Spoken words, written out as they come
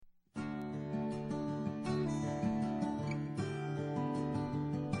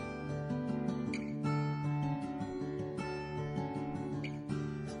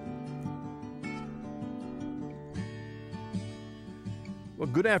Well,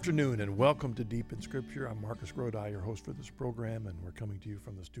 good afternoon and welcome to Deep in Scripture. I'm Marcus Grodi, your host for this program, and we're coming to you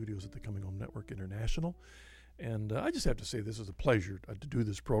from the studios at the Coming Home Network International. And I just have to say this is a pleasure to do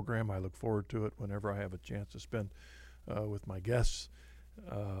this program. I look forward to it whenever I have a chance to spend with my guests.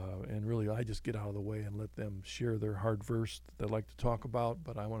 And really, I just get out of the way and let them share their hard verse that they like to talk about.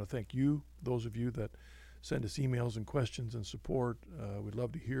 But I want to thank you, those of you that send us emails and questions and support. We'd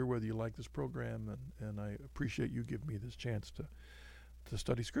love to hear whether you like this program, and I appreciate you giving me this chance to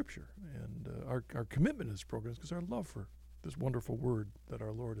study Scripture. And our commitment to this program is because our love for this wonderful Word that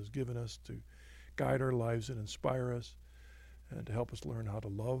our Lord has given us to guide our lives and inspire us and to help us learn how to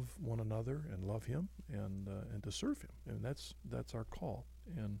love one another and love Him and to serve Him. And that's our call.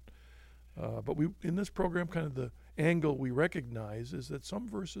 And but we in this program, kind of the angle we recognize is that some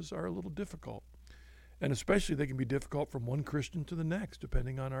verses are a little difficult. And especially they can be difficult from one Christian to the next,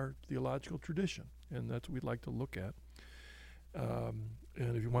 depending on our theological tradition. And that's what we'd like to look at.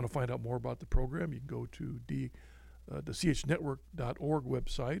 And if you want to find out more about the program, you can go to the chnetwork.org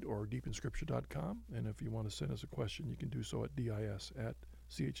website or deepinscripture.com. And if you want to send us a question, you can do so at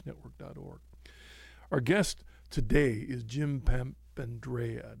dis@chnetwork.org. Our guest today is Jim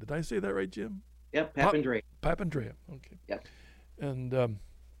Papandrea. Did I say that right, Jim? Yep, Papandrea. Papandrea, okay. Yep. And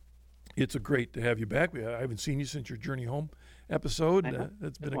it's a great to have you back. I haven't seen you since your Journey Home episode.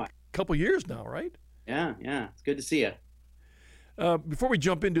 It's been a couple years now, right? Yeah. It's good to see you. Before we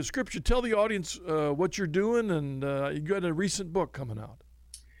jump into Scripture, tell the audience what you're doing, and you got a recent book coming out.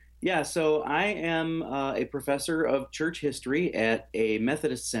 Yeah, so I am a professor of church history at a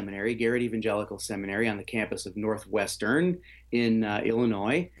Methodist seminary, Garrett Evangelical Seminary, on the campus of Northwestern in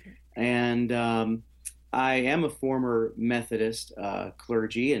Illinois. And I am a former Methodist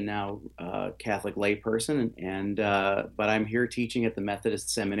clergy and now Catholic layperson, but I'm here teaching at the Methodist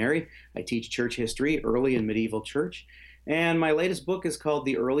seminary. I teach church history, early and medieval church. And my latest book is called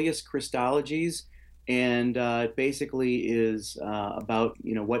The Earliest Christologies, and it basically is about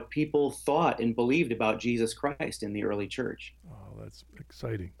what people thought and believed about Jesus Christ in the early church. Oh, that's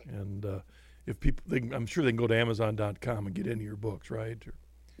exciting! And if people, I'm sure they can go to Amazon.com and get any of your books, right?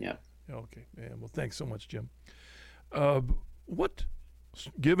 Yeah. Okay. Yeah, well, thanks so much, Jim.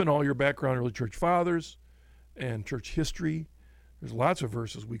 Given all your background, early church fathers and church history, there's lots of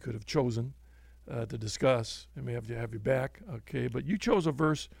verses we could have chosen to discuss. I may have to have you back, okay? But you chose a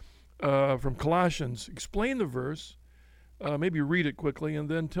verse from Colossians. Explain the verse, maybe read it quickly, and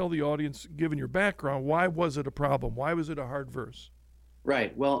then tell the audience, given your background, why was it a problem? Why was it a hard verse?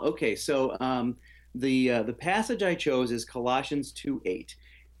 Right. Well, okay. So the passage I chose is Colossians 2:8,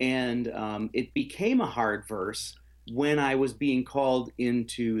 and it became a hard verse when I was being called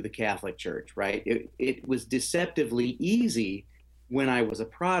into the Catholic Church. Right. It was deceptively easy when I was a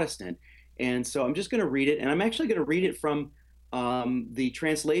Protestant. And so I'm just going to read it, and I'm actually going to read it from the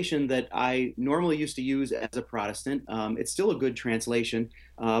translation that I normally used to use as a Protestant. It's still a good translation,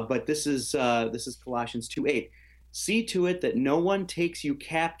 but this is Colossians 2:8. See to it that no one takes you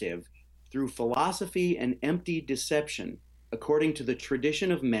captive through philosophy and empty deception, according to the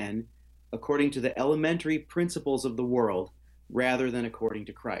tradition of men, according to the elementary principles of the world, rather than according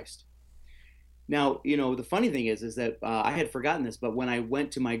to Christ. Now, the funny thing is that I had forgotten this, but when I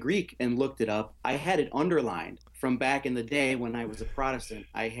went to my Greek and looked it up, I had it underlined from back in the day when I was a Protestant.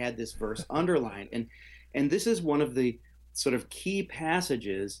 I had this verse underlined, and this is one of the sort of key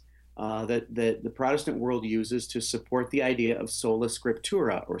passages that the Protestant world uses to support the idea of sola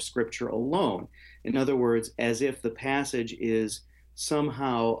scriptura, or Scripture alone. In other words, as if the passage is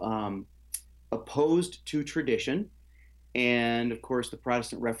somehow opposed to tradition. And of course, the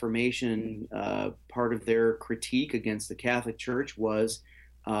Protestant Reformation, part of their critique against the Catholic Church was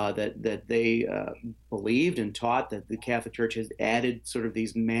that they believed and taught that the Catholic Church has added sort of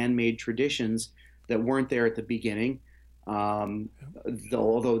these man-made traditions that weren't there at the beginning.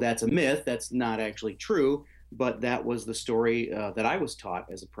 Although that's a myth, that's not actually true. But that was the story that I was taught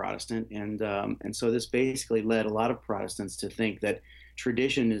as a Protestant, and so this basically led a lot of Protestants to think that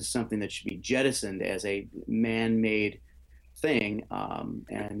tradition is something that should be jettisoned as a man-made thing,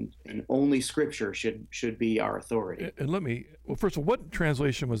 and only Scripture should be our authority. And first of all, what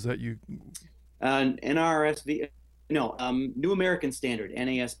translation was that you? NRSV, New American Standard,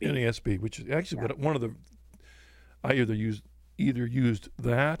 NASB. NASB, which is actually one of the. I either used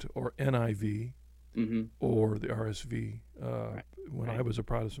that or NIV, or the RSV when I was a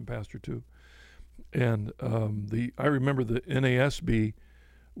Protestant pastor too. And I remember the NASB.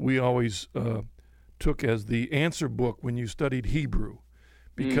 We always took as the answer book when you studied Hebrew,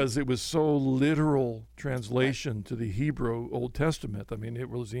 because it was so literal translation to the Hebrew Old Testament. I mean, it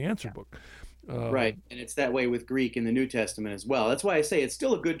was the answer book. Right. And it's that way with Greek in the New Testament as well. That's why I say it's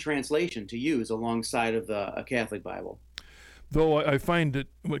still a good translation to use alongside of a Catholic Bible. Though I find it,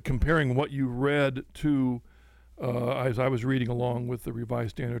 comparing what you read to, as I was reading along with the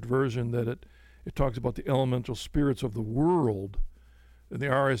Revised Standard Version, that it talks about the elemental spirits of the world, and the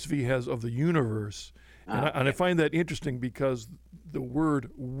RSV has of the universe. And I find that interesting because the word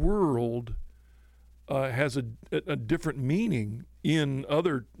world has a different meaning in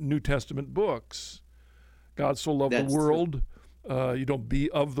other New Testament books. God so loved the world. You don't be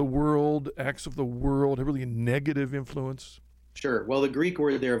of the world, acts of the world, a really negative influence. Sure. Well, the Greek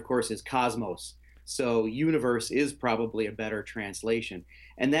word there, of course, is cosmos. So universe is probably a better translation.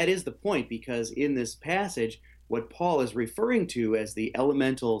 And that is the point, because in this passage, what Paul is referring to as the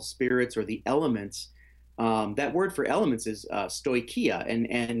elemental spirits or the elements, that word for elements is stoicheia.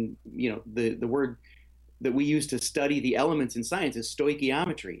 And the word that we use to study the elements in science is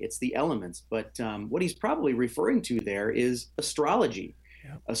stoichiometry. It's the elements. But what he's probably referring to there is astrology.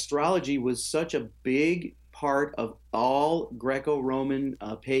 Yeah. Astrology was such a big part of all Greco-Roman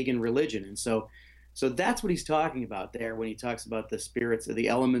pagan religion. And so that's what he's talking about there when he talks about the spirits or the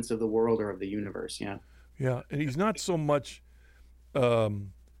elements of the world or of the universe. Yeah. Yeah. And he's not so much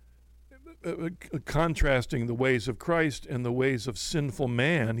contrasting the ways of Christ and the ways of sinful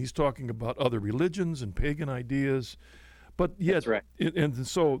man. He's talking about other religions and pagan ideas. But yet, that's right. And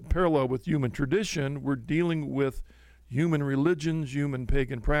so parallel with human tradition, we're dealing with human religions, human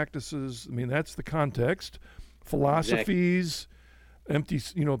pagan practices. I mean, that's the context. Philosophies, empty,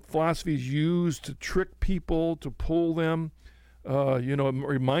 philosophies used to trick people, to pull them. It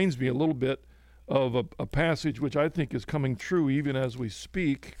reminds me a little bit of a passage which I think is coming true even as we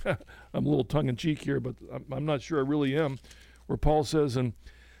speak. I'm a little tongue-in-cheek here, but I'm not sure I really am, where Paul says in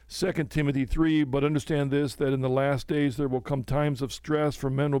 2 Timothy 3, "But understand this, that in the last days there will come times of stress, for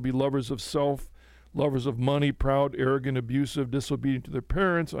men will be lovers of self, lovers of money, proud, arrogant, abusive, disobedient to their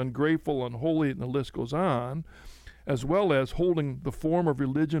parents, ungrateful, unholy," and the list goes on, "as well as holding the form of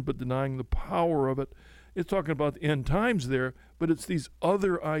religion but denying the power of it." It's talking about the end times there, but it's these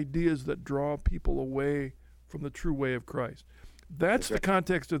other ideas that draw people away from the true way of Christ. That's the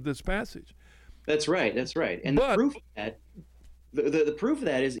context of this passage. That's right. And the proof of that, the proof of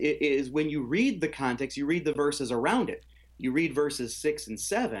that is when you read the context, you read the verses around it. You read verses 6 and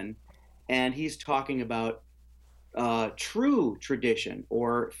 7, and he's talking about true tradition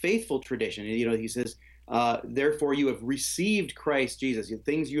or faithful tradition. He says, "Therefore you have received Christ Jesus," the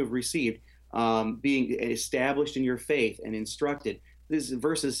things you have received, being established in your faith and instructed. These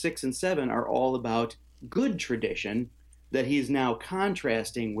verses 6 and 7 are all about good tradition that he's now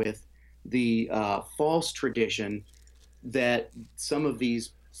contrasting with the false tradition that some of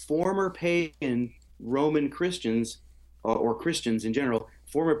these former pagan Roman Christians, or Christians in general,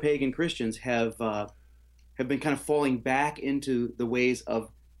 former pagan Christians have been kind of falling back into the ways of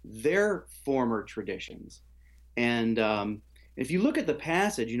their former traditions. And if you look at the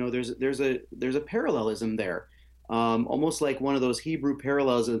passage, there's a parallelism there, almost like one of those Hebrew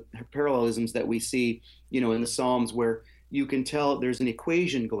parallelisms that we see, in the Psalms, where you can tell there's an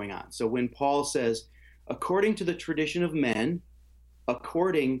equation going on. So when Paul says, "according to the tradition of men,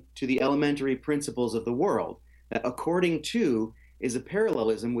 according to the elementary principles of the world," that "according to" is a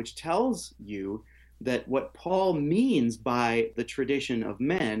parallelism which tells you that what Paul means by the tradition of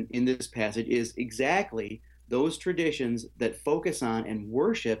men in this passage is exactly those traditions that focus on and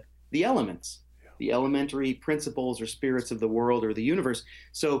worship the elements, the elementary principles or spirits of the world or the universe.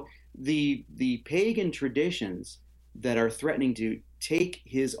 So the pagan traditions that are threatening to take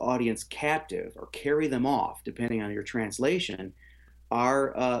his audience captive or carry them off, depending on your translation,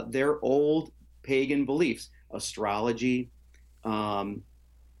 are their old pagan beliefs, astrology, and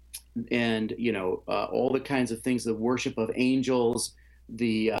all the kinds of things, the worship of angels,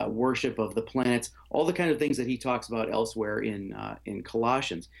 the worship of the planets, all the kind of things that he talks about elsewhere in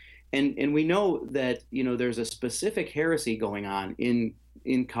Colossians. And we know that there's a specific heresy going on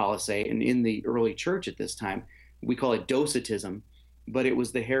in Colossae and in the early church at this time. We call it Docetism, but it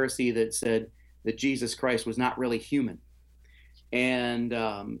was the heresy that said that Jesus Christ was not really human. And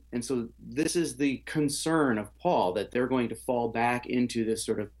so this is the concern of Paul, that they're going to fall back into this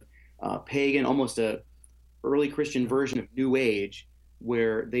sort of pagan, almost a early Christian version of New Age,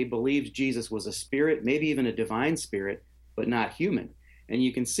 where they believed Jesus was a spirit, maybe even a divine spirit, but not human. And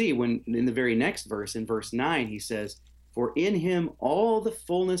you can see when in the very next verse, in verse 9, he says, "For in him all the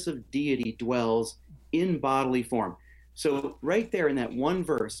fullness of deity dwells in bodily form." So right there in that one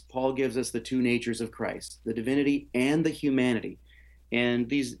verse, Paul gives us the two natures of Christ, the divinity and the humanity. And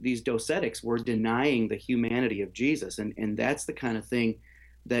these docetics were denying the humanity of Jesus. And that's the kind of thing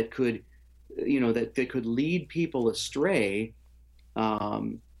that could that could lead people astray,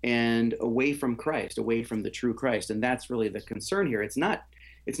 and away from Christ, away from the true Christ. And that's really the concern here. It's not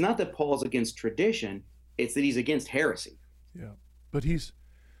that Paul's against tradition, it's that he's against heresy. Yeah. But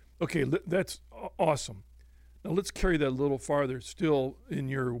okay, that's awesome. Now let's carry that a little farther, still in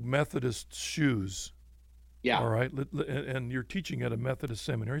your Methodist shoes. Yeah. All right. And you're teaching at a Methodist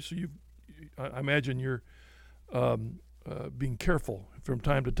seminary, so I imagine you're being careful from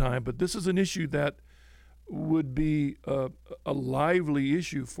time to time. But this is an issue that would be a lively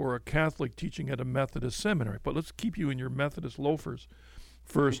issue for a Catholic teaching at a Methodist seminary. But let's keep you in your Methodist loafers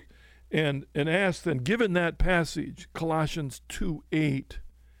first, and ask then, given that passage, Colossians 2:8,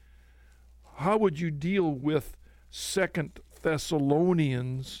 how would you deal with 2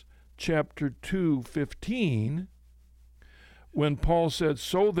 Thessalonians chapter 2:15, when Paul said,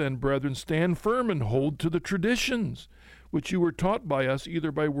 "So then, brethren, stand firm and hold to the traditions which you were taught by us,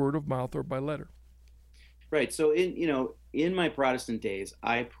 either by word of mouth or by letter"? Right. So in my Protestant days,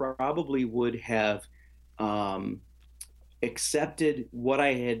 I probably would have accepted what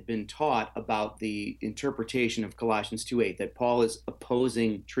I had been taught about the interpretation of Colossians 2:8, that Paul is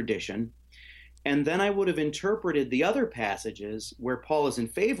opposing tradition. And then I would have interpreted the other passages where Paul is in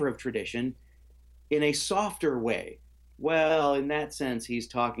favor of tradition in a softer way. Well, in that sense, he's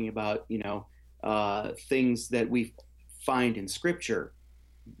talking about, things that we find in Scripture,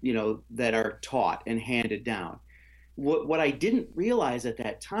 that are taught and handed down. What I didn't realize at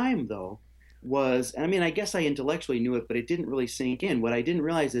that time, though, was, I guess I intellectually knew it, but it didn't really sink in. What I didn't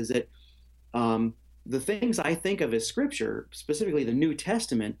realize is that the things I think of as Scripture, specifically the New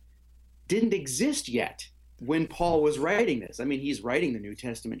Testament, didn't exist yet when Paul was writing this. He's writing the New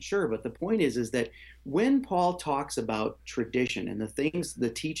Testament, sure, but the point is that when Paul talks about tradition and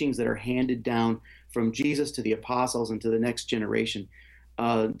the teachings that are handed down from Jesus to the apostles and to the next generation,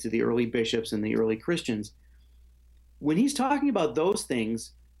 to the early bishops and the early Christians, when he's talking about those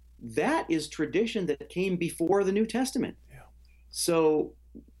things, that is tradition that came before the New Testament. Yeah. So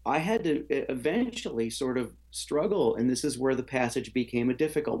I had to eventually sort of struggle, and this is where the passage became a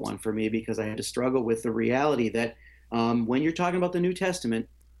difficult one for me, because I had to struggle with the reality that when you're talking about the New Testament,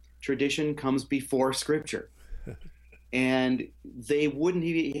 tradition comes before Scripture. And they wouldn't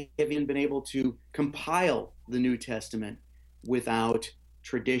have even been able to compile the New Testament without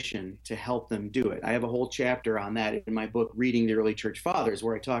tradition to help them do it. I have a whole chapter on that in my book, Reading the Early Church Fathers,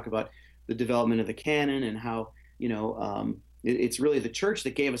 where I talk about the development of the canon and how, it's really the church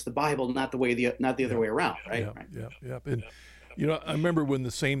that gave us the Bible, not the other way around, right? Yeah. And I remember when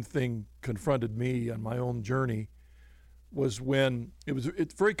the same thing confronted me on my own journey was when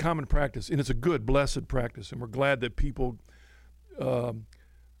it's very common practice, and it's a good, blessed practice, and we're glad that people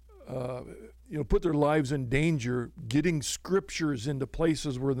put their lives in danger getting scriptures into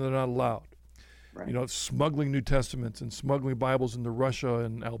places where they're not allowed. Right. Smuggling New Testaments and smuggling Bibles into Russia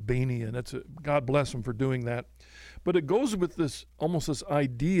and Albania, and God bless them for doing that. But it goes with this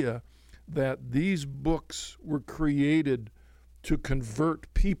idea that these books were created to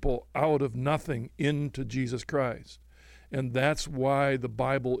convert people out of nothing into Jesus Christ. And that's why the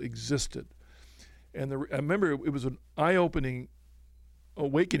Bible existed. And I remember it was an eye-opening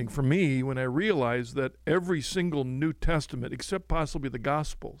awakening for me when I realized that every single New Testament, except possibly the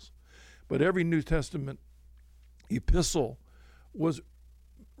Gospels, but every New Testament epistle was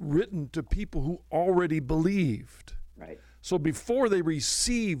written to people who already believed. Right. So before they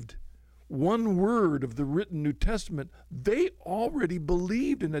received one word of the written New Testament, they already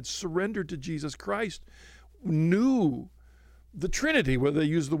believed and had surrendered to Jesus Christ, knew the Trinity, whether they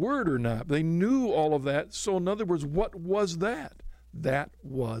used the word or not. They knew all of that. So in other words, what was that? That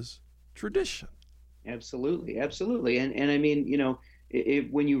was tradition. Absolutely. And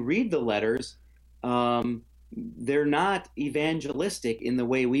when you read the letters, they're not evangelistic in the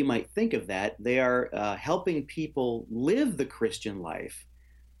way we might think of that. They are helping people live the Christian life.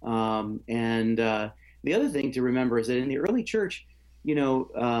 And the other thing to remember is that in the early church,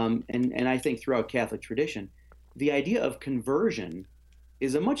 and I think throughout Catholic tradition, the idea of conversion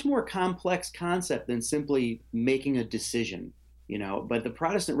is a much more complex concept than simply making a decision. But the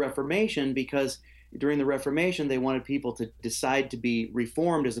Protestant Reformation, because during the Reformation they wanted people to decide to be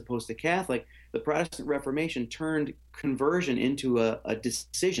Reformed as opposed to Catholic, the Protestant Reformation turned conversion into a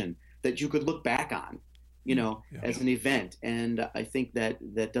decision that you could look back on, as an event. And I think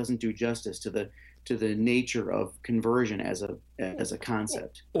that doesn't do justice to the nature of conversion as a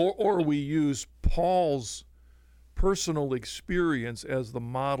concept. Or we use Paul's personal experience as the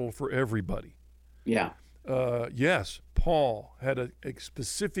model for everybody. Yeah. Yes, Paul had a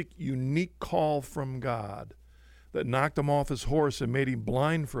specific, unique call from God that knocked him off his horse and made him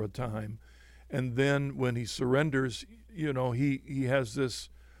blind for a time. and then when he surrenders, he has this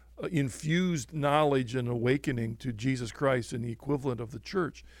infused knowledge and awakening to Jesus Christ and the equivalent of the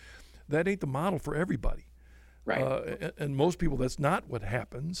church. That ain't the model for everybody. Right. And most people, that's not what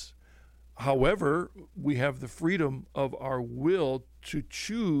happens. However, we have the freedom of our will to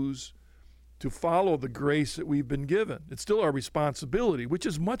choose to follow the grace that we've been given. It's still our responsibility, which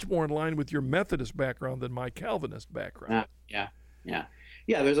is much more in line with your Methodist background than my Calvinist background.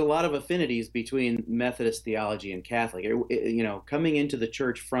 Yeah, there's a lot of affinities between Methodist theology and Catholic. Coming into the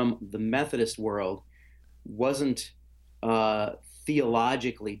church from the Methodist world wasn't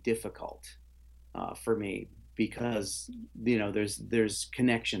theologically difficult for me, because there's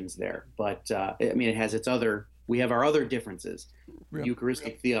connections there. But it has its other. We have our other differences,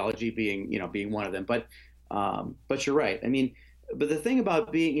 Eucharistic theology being one of them. But you're right. But the thing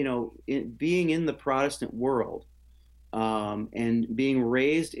about being in the Protestant world, and being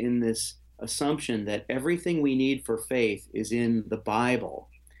raised in this assumption that everything we need for faith is in the Bible,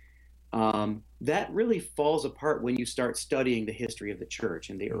 that really falls apart when you start studying the history of the church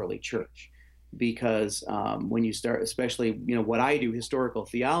and the early church. Because when you start, especially, what I do, historical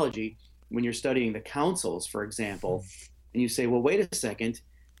theology, when you're studying the councils, for example, and you say, well, wait a second,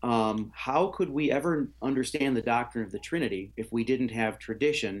 how could we ever understand the doctrine of the Trinity if we didn't have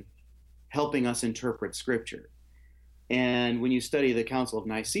tradition helping us interpret Scripture? And when you study the Council of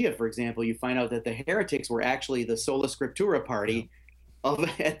Nicaea, for example, you find out that the heretics were actually the sola scriptura party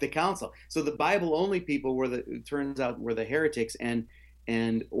at the council. So the Bible-only people turns out were the heretics, and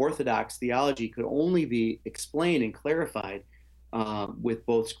Orthodox theology could only be explained and clarified with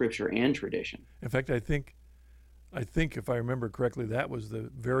both Scripture and tradition. In fact, I think if I remember correctly, that was the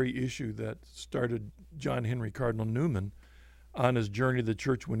very issue that started John Henry Cardinal Newman on his journey to the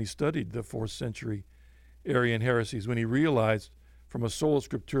church when he studied the 4th century Arian heresies, when he realized from a sola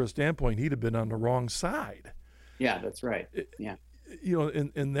scriptura standpoint he'd have been on the wrong side. Yeah, that's right. Yeah.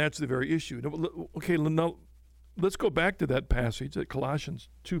 And that's the very issue. Okay, now let's go back to that passage, that Colossians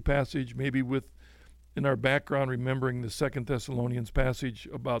 2 passage, maybe in our background remembering the 2 Thessalonians passage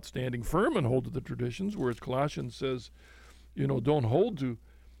about standing firm and hold to the traditions, whereas Colossians says, don't hold to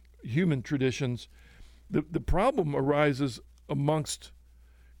human traditions. The problem arises amongst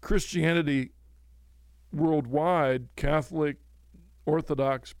Christianity worldwide, Catholic,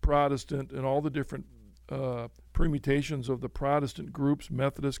 Orthodox, Protestant, and all the different permutations of the Protestant groups,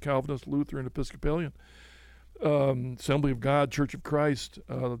 Methodist, Calvinist, Lutheran, Episcopalian, Assembly of God, Church of Christ,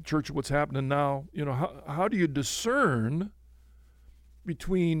 Church of What's Happening Now. How do you discern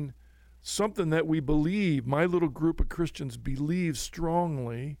between something that we believe, my little group of Christians believe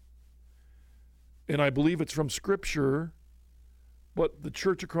strongly, and I believe it's from Scripture, but the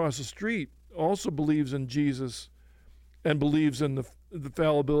church across the street also believes in Jesus and believes in the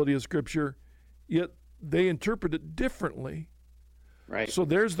fallibility of Scripture, yet they interpret it differently. Right. So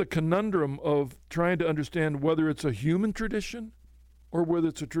there's the conundrum of trying to understand whether it's a human tradition or whether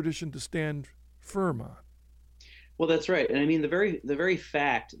it's a tradition to stand firm on. Well, that's right. And the very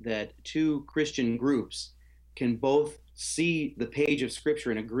fact that two Christian groups can both see the page of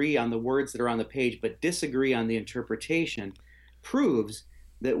Scripture and agree on the words that are on the page but disagree on the interpretation proves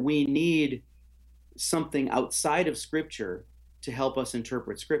that we need something outside of Scripture to help us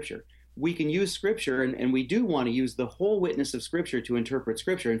interpret Scripture. We can use Scripture, and we do want to use the whole witness of Scripture to interpret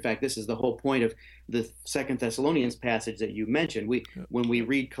Scripture. In fact, this is the whole point of the 2 Thessalonians passage that you mentioned. When we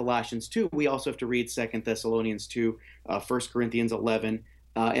read Colossians 2, we also have to read 2 Thessalonians 2, 1 Corinthians 11,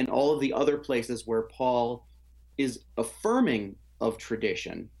 and all of the other places where Paul is affirming of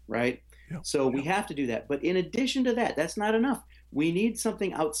tradition, right? So we have to do that. But in addition to that, that's not enough. We need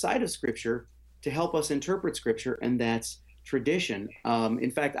something outside of Scripture to help us interpret Scripture, and that's tradition. In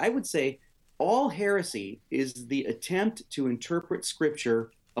fact, I would say all heresy is the attempt to interpret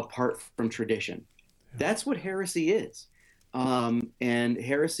Scripture apart from tradition. That's what heresy is. And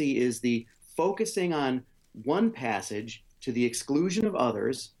heresy is the focusing on one passage to the exclusion of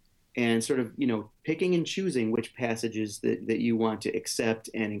others, and sort of, picking and choosing which passages that you want to accept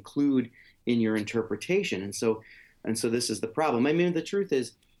and include in your interpretation. And so this is the problem. The truth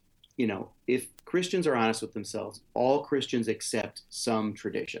is, if Christians are honest with themselves, all Christians accept some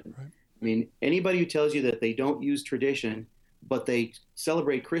tradition. Right. Anybody who tells you that they don't use tradition, but they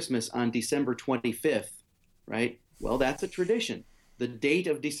celebrate Christmas on December 25th, right? Well, that's a tradition. The date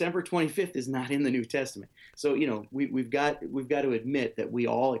of December 25th is not in the New Testament. So, we've got to admit that we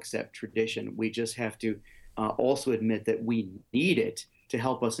all accept tradition. We just have to also admit that we need it to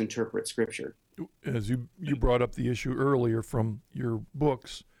help us interpret Scripture. As you brought up the issue earlier from your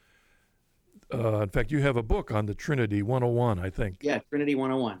books. In fact, you have a book on the Trinity 101, I think. Yeah, Trinity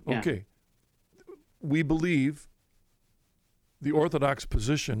 101. Yeah. Okay. we believe the Orthodox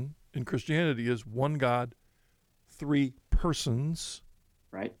position in Christianity is one God, three persons,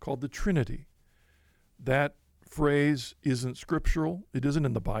 right, called the Trinity. That phrase isn't scriptural. It isn't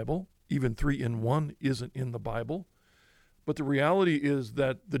in the Bible. Even 3 in 1 isn't in the Bible. But the reality is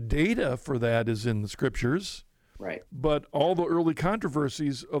that the data for that is in the scriptures. right. But all the early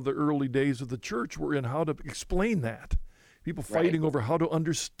controversies of the early days of the church were in how to explain that. People fighting over how to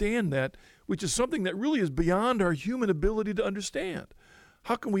understand that, which is something that really is beyond our human ability to understand.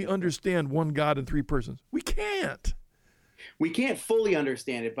 How can we understand one God in 3 persons? We can't. We can't fully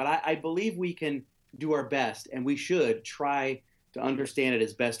understand it, but I believe we can do our best, and we should try to understand it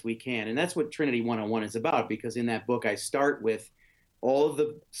as best we can. And that's what Trinity 101 is about, because in that book I start with all of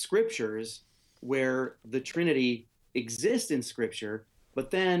the scriptures where the Trinity exists in Scripture,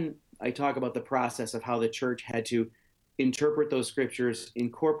 but then I talk about the process of how the church had to interpret those scriptures,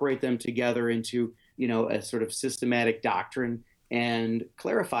 incorporate them together into, a sort of systematic doctrine, and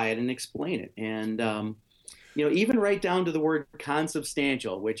clarify it and explain it. And even right down to the word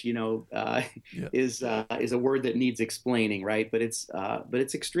consubstantial, which is a word that needs explaining, right? But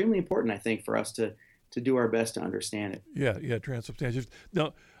it's extremely important, I think, for us to do our best to understand it. Yeah, transubstantiation.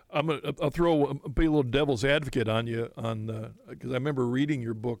 Now, I'll be a little devil's advocate on you because I remember reading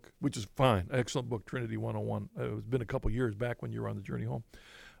your book, which is fine, excellent book, Trinity 101. It's been a couple years back when you were on the journey home.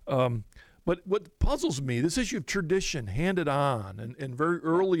 But what puzzles me, this issue of tradition handed on, and very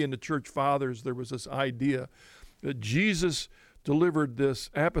early in the church fathers, there was this idea that Jesus delivered this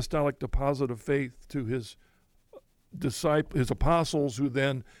apostolic deposit of faith to his apostles, who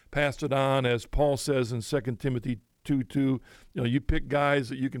then passed it on, as Paul says in 2 Timothy 2:2. You pick guys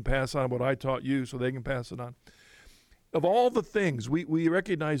that you can pass on what I taught you so they can pass it on. Of all the things, we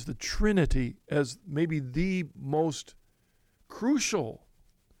recognize the Trinity as maybe the most crucial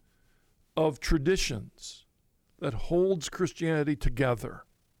of traditions that holds Christianity together.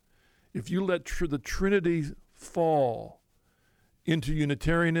 If you let the Trinity fall into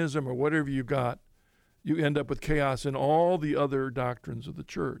Unitarianism or whatever you got, you end up with chaos in all the other doctrines of the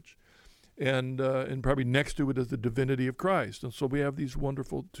church. And probably next to it is the divinity of Christ. And so we have these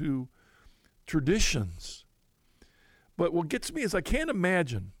wonderful 2 traditions. But what gets me is I can't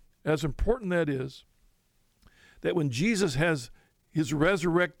imagine, as important that is, that when Jesus has his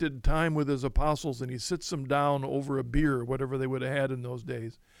resurrected time with his apostles and he sits them down over a beer or whatever they would have had in those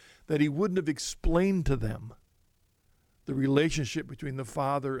days, that he wouldn't have explained to them the relationship between the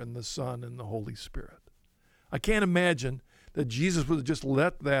Father and the Son and the Holy Spirit. I can't imagine that Jesus would have just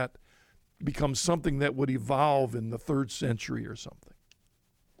let that become something that would evolve in the 3rd century or something.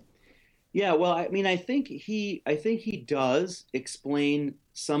 Yeah, well, I think he does explain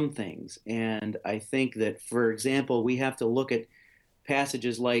some things, and I think that, for example, we have to look at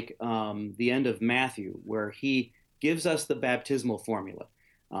passages like the end of Matthew, where he gives us the baptismal formula: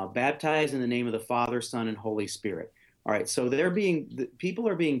 baptize in the name of the Father, Son, and Holy Spirit. All right, so people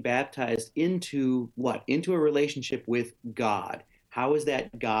are being baptized into what? Into a relationship with God. How is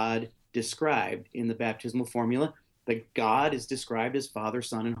that God described in the baptismal formula? That God is described as Father,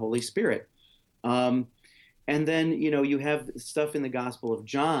 Son, and Holy Spirit. And then, you have stuff in the Gospel of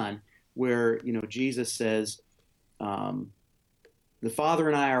John where, Jesus says, the Father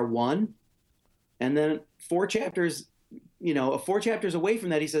and I are one. And then 4 chapters away from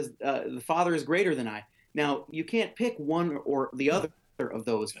that, he says, the Father is greater than I. Now, you can't pick one or the other of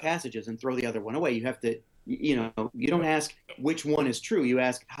those passages and throw the other one away. You have to, you don't ask which one is true. You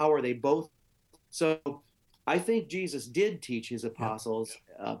ask, how are they both? So I think Jesus did teach his apostles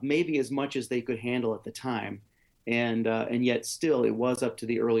maybe as much as they could handle at the time. And yet still it was up to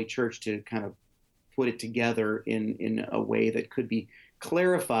the early church to kind of put it together in a way that could be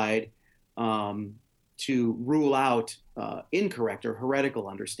clarified to rule out incorrect or heretical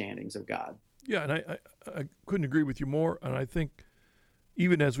understandings of God. Yeah, and I couldn't agree with you more. And I think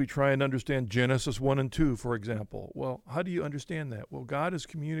even as we try and understand Genesis 1 and 2, for example, well, how do you understand that? Well, God is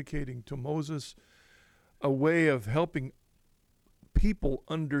communicating to Moses a way of helping people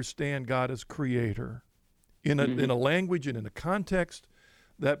understand God as creator in a language and in a context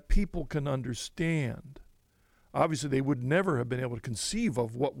that people can understand. Obviously, they would never have been able to conceive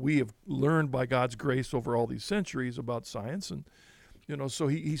of what we have learned by God's grace over all these centuries about science. And, so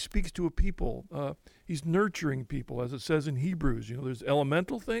he speaks to a people. He's nurturing people, as it says in Hebrews. There's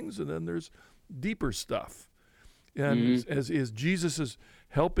elemental things and then there's deeper stuff. And as Jesus is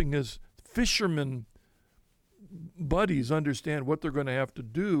helping his fishermen buddies understand what they're going to have to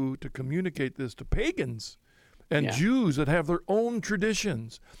do to communicate this to pagans and Jews that have their own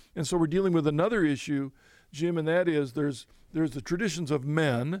traditions. And so we're dealing with another issue, Jim, and that is there's the traditions of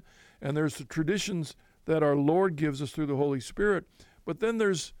men, and there's the traditions that our Lord gives us through the Holy Spirit, but then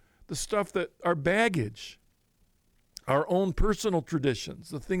there's the stuff that our baggage, our own personal traditions,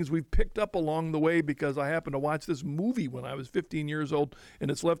 the things we've picked up along the way because I happened to watch this movie when I was 15 years old,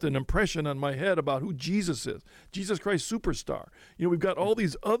 and it's left an impression on my head about who Jesus is, Jesus Christ Superstar. You know, we've got all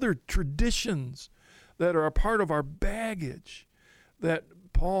these other traditions that are a part of our baggage that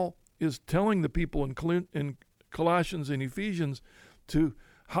Paul is telling the people in Colossians and Ephesians to,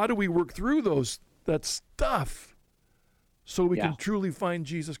 how do we work through that stuff so we can truly find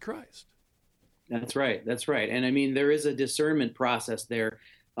Jesus Christ? That's right. That's right. And I mean, there is a discernment process there,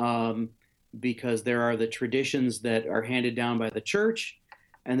 because there are the traditions that are handed down by the church,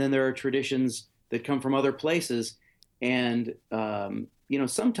 and then there are traditions that come from other places. And,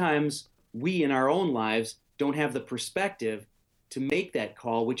 sometimes we in our own lives don't have the perspective to make that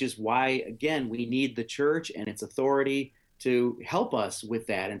call, which is why, again, we need the church and its authority to help us with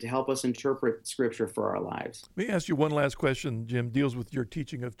that and to help us interpret Scripture for our lives. Let me ask you one last question, Jim, deals with your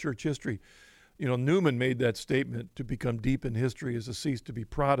teaching of church history. You know, Newman made that statement, to become deep in history is to cease to be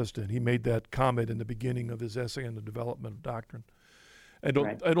Protestant. He made that comment in the beginning of his essay on the development of doctrine. I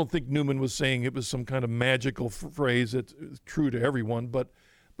don't think Newman was saying it was some kind of magical phrase that's true to everyone, but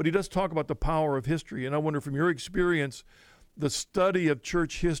he does talk about the power of history. And I wonder, from your experience, the study of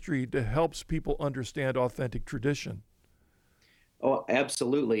church history that helps people understand authentic tradition. Oh,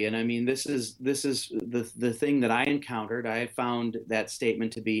 absolutely. And I mean, this is the thing that I encountered. I found that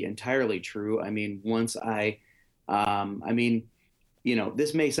statement to be entirely true. I mean, once this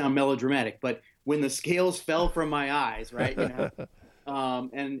may sound melodramatic, but when the scales fell from my eyes, right?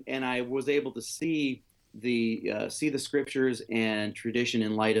 And I was able to see the Scriptures and tradition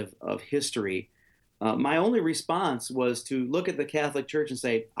in light of history. My only response was to look at the Catholic Church and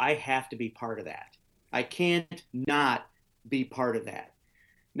say, I have to be part of that. I can't not be part of that.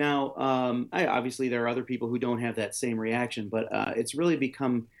 Now, obviously there are other people who don't have that same reaction, but it's really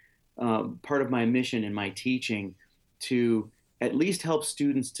become part of my mission in my teaching to at least help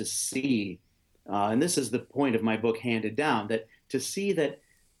students to see, and this is the point of my book, Handed Down, that to see that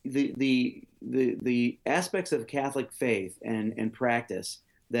the aspects of Catholic faith and practice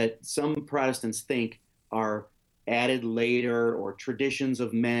that some Protestants think are added later or traditions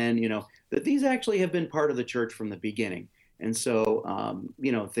of men, that these actually have been part of the church from the beginning. And so,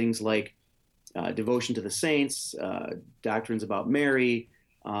 things like devotion to the saints, doctrines about Mary,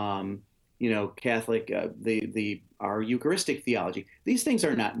 Catholic, our Eucharistic theology. These things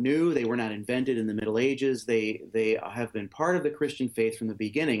are not new. They were not invented in the Middle Ages. They have been part of the Christian faith from the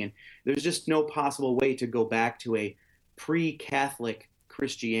beginning. And there's just no possible way to go back to a pre-Catholic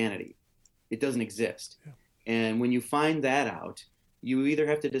Christianity. It doesn't exist. Yeah. And when you find that out, you either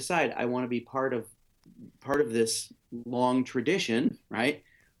have to decide, I want to be part of this long tradition, right,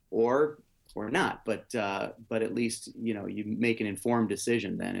 or not. But at least you make an informed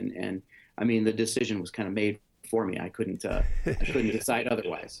decision then. And I mean, the decision was kind of made for me. I couldn't decide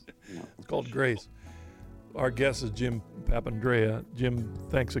otherwise. It's called grace. Our guest is Jim Papandrea. Jim,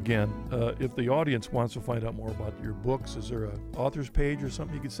 thanks again. If the audience wants to find out more about your books, is there an author's page or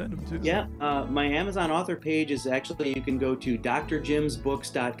something you could send them to? Yeah, my Amazon author page is actually, you can go to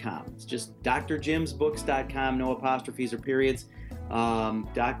drjimsbooks.com. It's just drjimsbooks.com, no apostrophes or periods.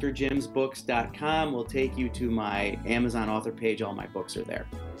 drjimsbooks.com will take you to my Amazon author page. All my books are there.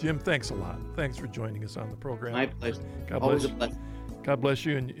 Jim, thanks a lot. Thanks for joining us on the program. My pleasure. Always a pleasure. God bless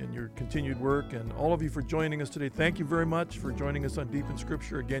you and your continued work, and all of you for joining us today. Thank you very much for joining us on Deep in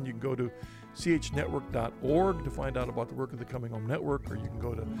Scripture. Again, you can go to chnetwork.org to find out about the work of the Coming Home Network, or you can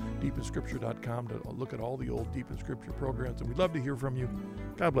go to deepinscripture.com to look at all the old Deep in Scripture programs, and we'd love to hear from you.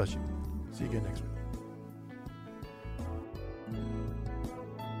 God bless you. See you again next week.